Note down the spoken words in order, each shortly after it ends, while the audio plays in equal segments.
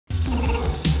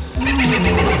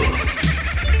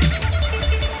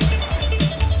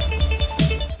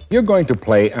You're going to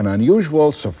play an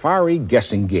unusual safari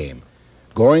guessing game,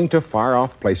 going to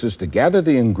far-off places to gather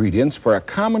the ingredients for a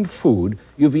common food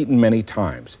you've eaten many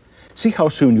times. See how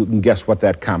soon you can guess what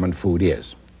that common food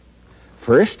is.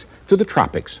 First, to the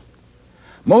tropics.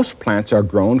 Most plants are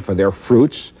grown for their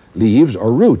fruits, leaves,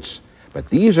 or roots, but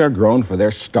these are grown for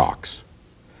their stalks.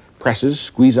 Presses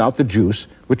squeeze out the juice,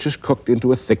 which is cooked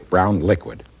into a thick brown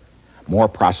liquid. More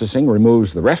processing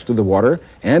removes the rest of the water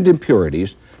and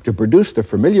impurities to produce the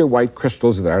familiar white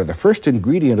crystals that are the first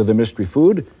ingredient of the mystery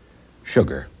food,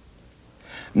 sugar.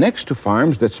 Next to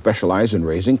farms that specialize in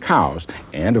raising cows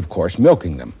and, of course,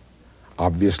 milking them.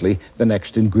 Obviously, the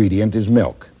next ingredient is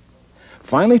milk.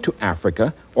 Finally, to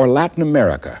Africa or Latin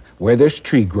America, where this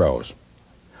tree grows.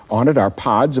 On it are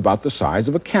pods about the size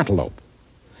of a cantaloupe.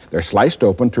 They're sliced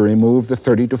open to remove the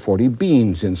 30 to 40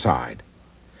 beans inside.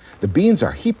 The beans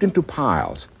are heaped into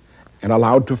piles and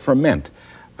allowed to ferment,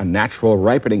 a natural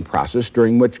ripening process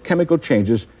during which chemical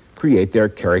changes create their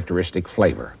characteristic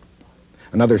flavor.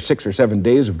 Another 6 or 7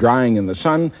 days of drying in the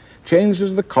sun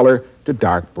changes the color to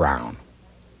dark brown.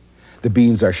 The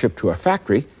beans are shipped to a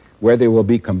factory where they will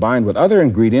be combined with other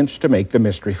ingredients to make the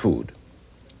mystery food.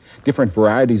 Different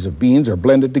varieties of beans are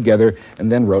blended together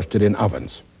and then roasted in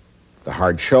ovens. The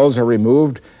hard shells are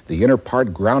removed, the inner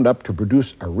part ground up to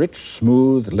produce a rich,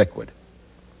 smooth liquid.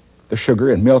 The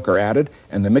sugar and milk are added,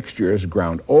 and the mixture is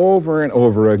ground over and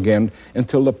over again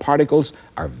until the particles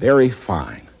are very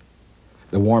fine.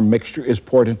 The warm mixture is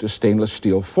poured into stainless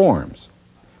steel forms.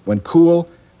 When cool,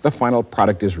 the final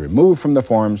product is removed from the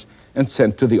forms and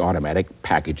sent to the automatic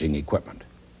packaging equipment.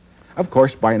 Of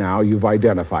course, by now you've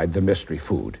identified the mystery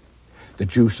food. The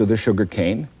juice of the sugar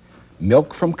cane,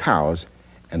 milk from cows,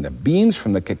 and the beans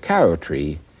from the cacao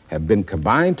tree have been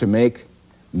combined to make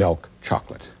milk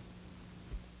chocolate.